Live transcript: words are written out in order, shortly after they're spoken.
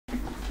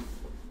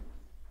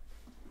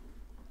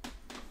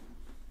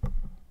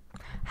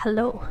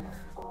Hello.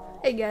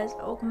 Hey guys,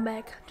 welcome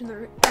back to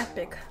the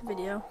epic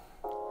video.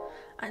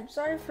 I'm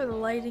sorry for the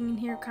lighting in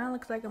here, kind of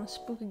looks like I'm a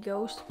spooky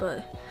ghost,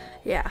 but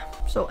yeah.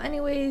 So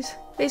anyways,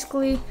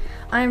 basically,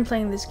 I'm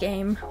playing this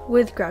game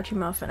with Grouchy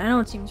Muffin. I know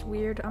it seems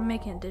weird, I'm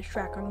making a diss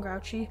track on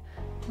Grouchy,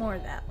 more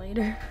of that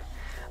later.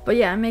 But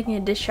yeah, I'm making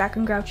a diss track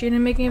on Grouchy, and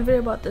I'm making a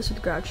video about this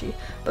with Grouchy.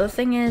 But the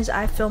thing is,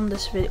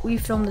 we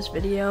filmed this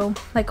video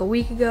like a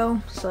week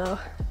ago, so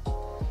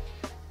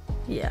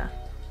yeah.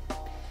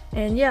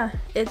 And yeah,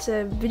 it's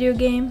a video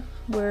game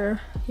where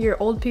you're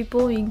old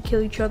people, you can kill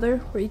each other,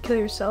 where you kill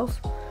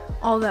yourself,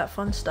 all that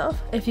fun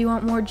stuff. If you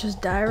want more,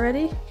 just die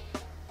already.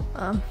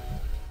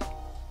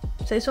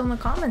 Say so in the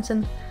comments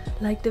and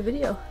like the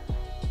video.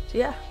 So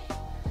yeah,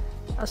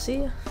 I'll see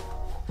you.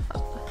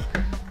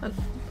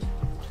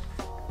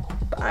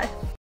 Bye.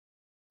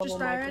 Just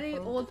die already,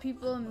 old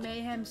people in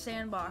Mayhem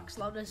Sandbox.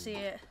 Love to see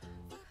it.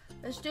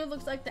 This dude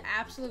looks like the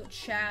absolute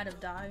Chad of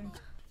dying.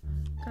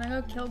 Can I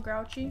go kill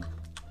Grouchy?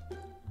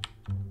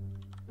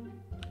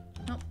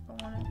 Nope,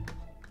 don't want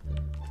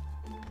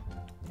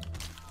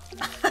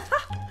it.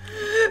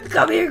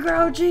 Come here,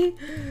 Grouchy!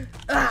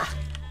 Ah.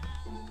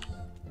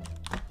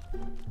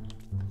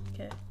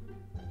 Okay.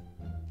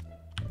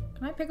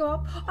 Can I pick him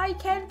up? I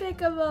can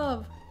pick him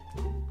up!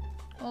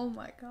 Oh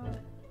my god.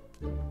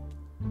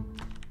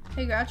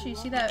 Hey Grouchy, you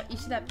see that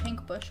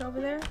pink bush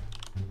over there?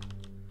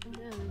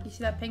 Yeah. You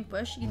see that pink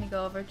bush? You gonna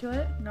go over to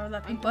it? You know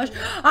that pink bush?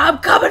 I'm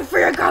coming for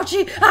you,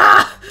 Grouchy!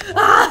 Ah!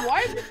 Ah!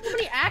 Why is there so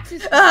many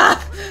axes? Ah!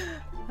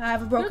 I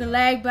have a broken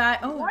leg, but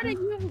oh. Why did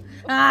you?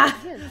 Ah!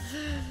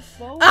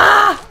 Whoa.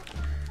 Ah!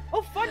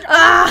 Oh fuck!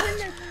 Ah!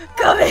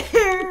 Come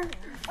here!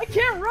 I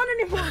can't run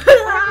anymore.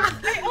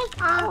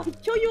 I'll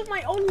kill you with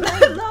my own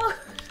leg. No!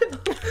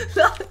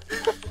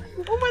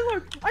 Oh my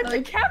lord! I'm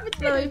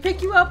decapitated. Let me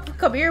pick you up.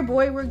 Come here,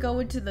 boy. We're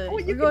going to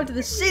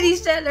the city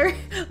center.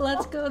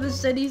 Let's go to the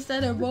city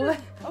center, boy.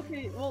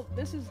 Okay. Well,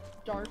 this is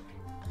dark.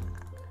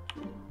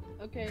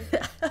 Okay.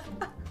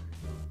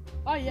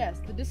 Oh yes,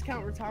 the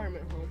discount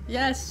retirement home.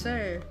 Yes,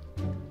 sir.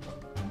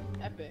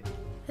 Epic.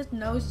 His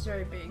nose is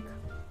very big.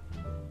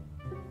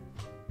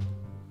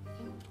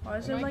 Why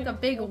is there like a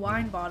big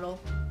wine bottle?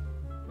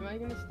 Am I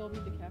gonna still be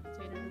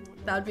decapitated?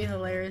 That'd be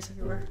hilarious if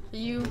you were.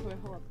 You. Wait,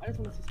 hold up. I just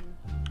want to see something.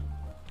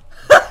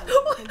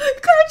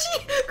 Grouchy!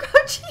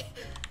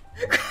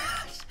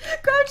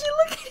 Grouchy,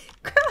 look at it!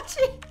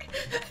 Grouchy!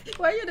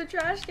 Why are you in a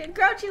trash can?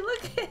 Grouchy,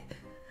 look at it!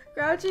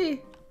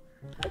 Grouchy!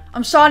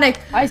 I'm Sonic!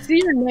 I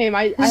see your name.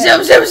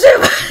 Zoom! Sonic!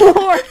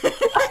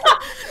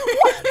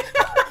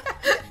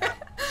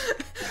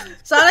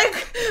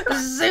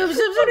 Zoom!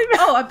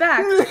 Oh, I'm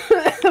back!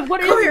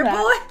 What is Come here, that?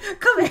 boy!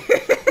 Come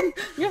here!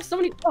 You have so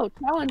many. Oh,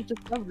 challenge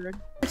discovered.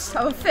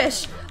 I'm a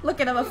fish. Look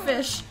at him, a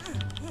fish.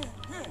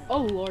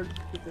 Oh lord.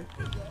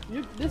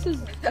 This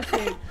is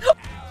okay.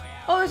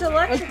 Oh, there's an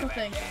electrical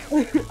thing.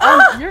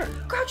 You're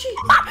Grouchy!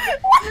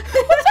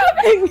 What's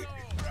happening?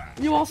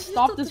 You all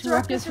stop this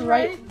ruckus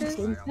right this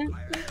instant.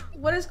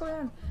 What is going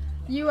on?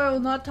 I will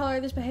not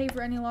tolerate this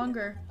behavior any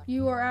longer.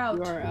 You are out.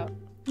 You are out.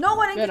 No,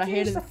 I didn't Good, get to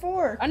use the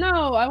fork. I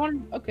know. I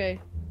want. Okay.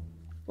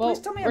 Well,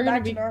 please tell me I'm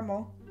back to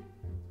normal.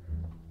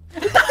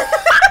 Wait,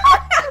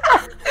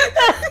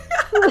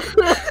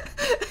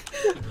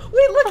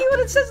 look at what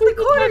it says in the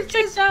corner. It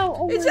says,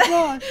 oh my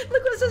gosh.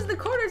 Look what it says in the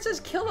corner. It says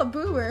kill a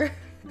boomer.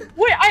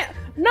 Wait,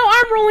 no,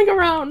 I'm rolling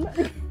around.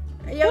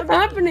 Yeah, what's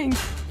happening?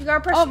 You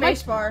gotta press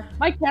spacebar.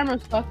 My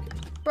camera's stuck.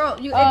 Bro,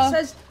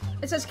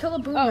 it says kill a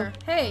boomer. Oh.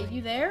 Hey,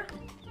 you there?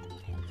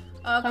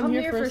 Come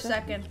here for a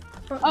second.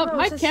 Bro,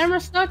 my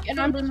camera's stuck, and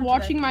I'm just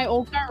watching my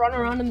old guy run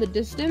around in the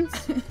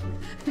distance.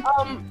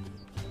 I'm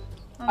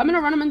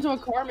gonna run him into a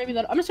car. Maybe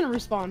that. I'm just gonna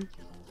respawn.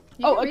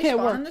 Okay, it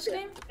worked. In this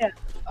game? Yeah.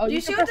 Oh, do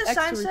you see what the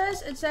sign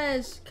says? It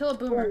says kill a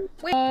boomer.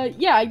 Wait.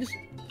 Yeah, I just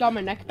got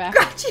my neck back.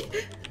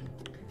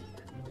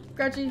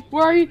 Grouchy.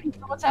 Where are you?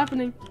 What's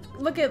happening?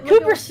 Look at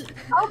Cooper.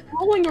 Stop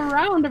rolling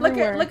around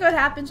everywhere. Look what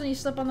happens when you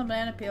slip on the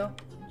banana peel.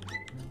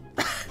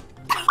 Do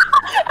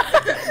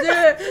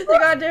it. You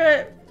gotta do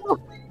it.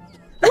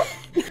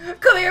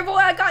 Come here, boy.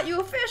 I got you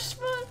a fish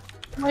spoon.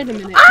 Wait a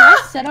minute. Can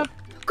I set up?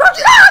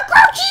 Grouchy!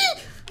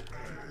 Grouchy!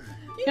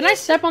 Can I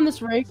step on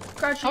this rake?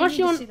 Grouchy, how much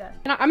you want?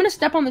 I'm gonna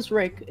step on this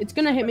rake. It's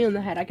gonna hit me in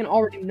the head. I can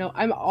already know.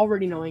 I'm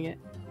already knowing it.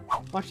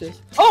 Watch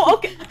this. Oh,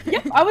 okay.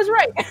 Yep, I was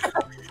right.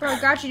 Bro,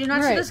 Grouchy, do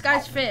not see this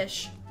guy's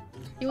fish.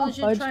 He will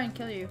just try and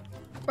kill you.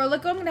 Bro,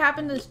 look what's gonna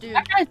happen to this dude.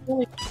 That guy's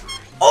really...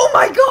 Oh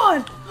my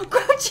god!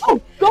 Grouchy!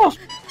 Oh gosh!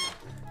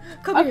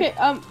 Come here. Okay,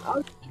 I'll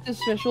eat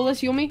this fish. Will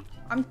this heal me?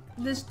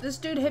 This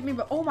dude hit me,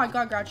 but oh my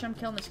god, Grouchy, I'm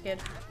killing this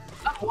kid.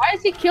 Why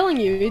is he killing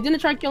you? He didn't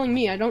try killing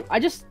me. I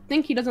just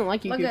think he doesn't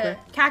like you, Cooper. Look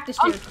at cactus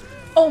dude.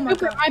 Oh my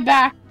Cooper, god. my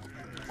back.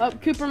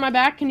 Cooper, my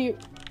back. Can you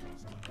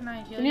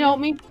help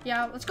me?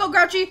 Yeah, let's go,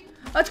 Grouchy.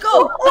 Let's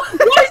go. Why is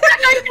that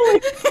guy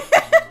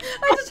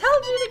I just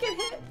held you to get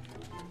hit.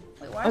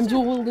 Wait, why? I'm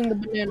dual wielding the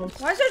bananas.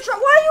 Why are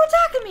you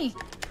attacking me?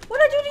 What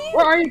did I do to you?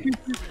 Where are you,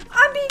 Cooper?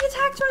 I'm being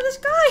attacked by this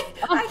guy.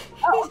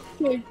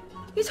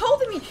 He's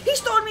holding me. He's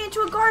throwing me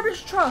into a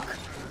garbage truck.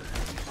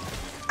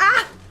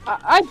 Ah!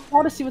 I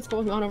want to see what's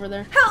going on over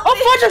there. Help Oh,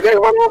 me! fudge! I'm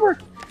getting run over.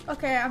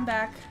 Okay, I'm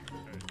back.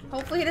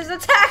 Hopefully he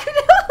doesn't attack me.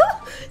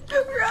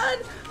 Run!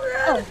 Run!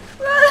 Oh.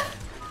 Run!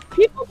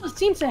 People just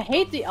seem to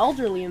hate the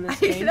elderly in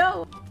this I game.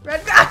 know. Run,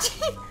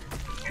 Grouchy!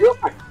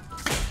 Cooper!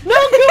 No,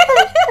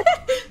 Cooper!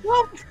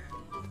 No!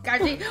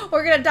 Grouchy,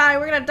 we're gonna die.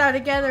 We're gonna die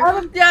together.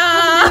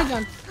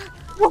 Yeah!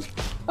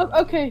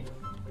 Okay.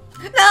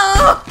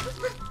 No!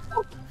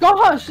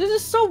 Gosh, this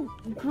is so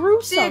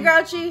gruesome. See you,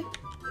 Grouchy.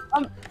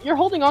 You're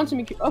holding on to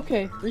me.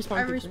 Okay, respawn.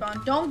 I Cooper.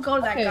 respawn. Don't go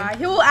to that Okay. guy.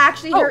 He will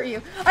actually hurt you.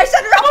 I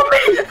said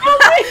run!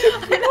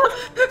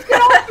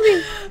 Get off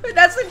me!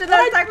 That's what did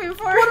not attack me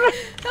before.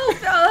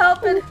 Help! I'll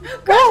help it.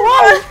 Go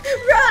Run!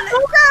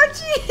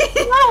 Grouchy!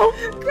 No!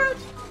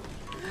 Grouchy!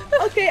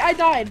 Okay, I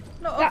died.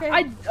 No,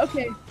 okay.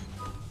 Okay.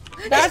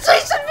 That's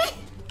chasing me!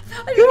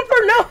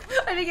 Cooper, no!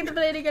 I didn't get the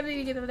banana gun. I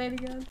didn't get the banana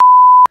gun.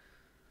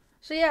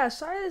 So yeah,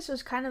 sorry this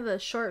was kind of a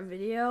short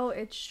video.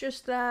 It's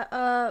just that,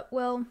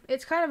 well,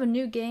 it's kind of a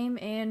new game,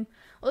 and,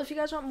 well, if you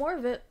guys want more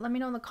of it, let me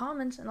know in the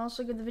comments, and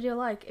also give the video a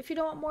like. If you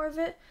don't want more of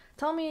it,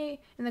 tell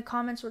me in the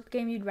comments what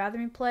game you'd rather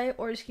me play,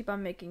 or just keep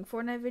on making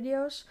Fortnite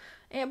videos.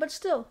 But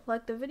still,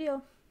 like the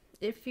video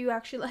if you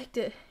actually liked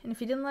it, and if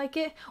you didn't like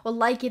it, well,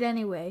 like it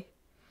anyway.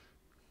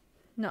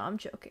 No, I'm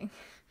joking.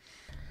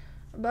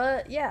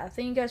 But yeah,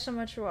 thank you guys so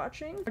much for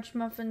watching. Grouchy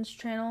Muffin's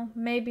channel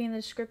may be in the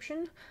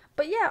description.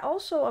 But yeah,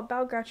 also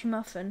about Grouchy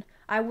Muffin,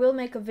 I will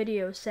make a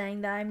video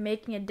saying that I'm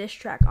making a diss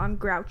track on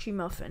Grouchy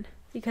Muffin.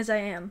 Because I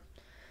am.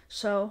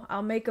 So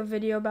I'll make a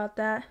video about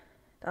that.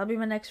 That'll be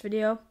my next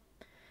video.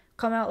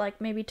 Come out like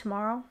maybe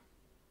tomorrow.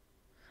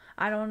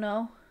 I don't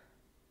know.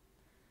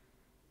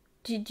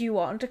 Do you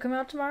want it to come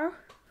out tomorrow?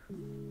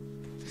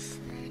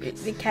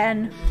 It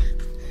can.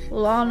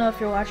 Well, I don't know if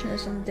you're watching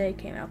this on the day it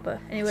came out, but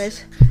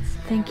anyways,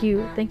 thank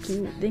you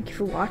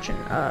for watching.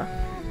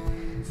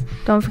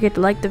 Don't forget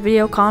to like the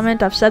video,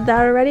 comment. I've said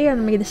that already,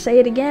 and I'm gonna say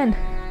it again.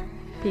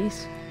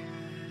 Peace.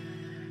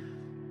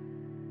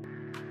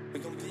 We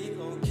gon' be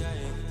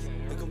okay.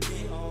 We gon'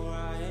 be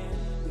alright.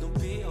 We gon'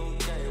 be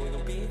okay. We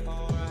gon' be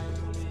alright.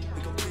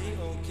 We gon' be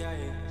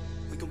okay.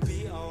 We gon'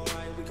 be alright.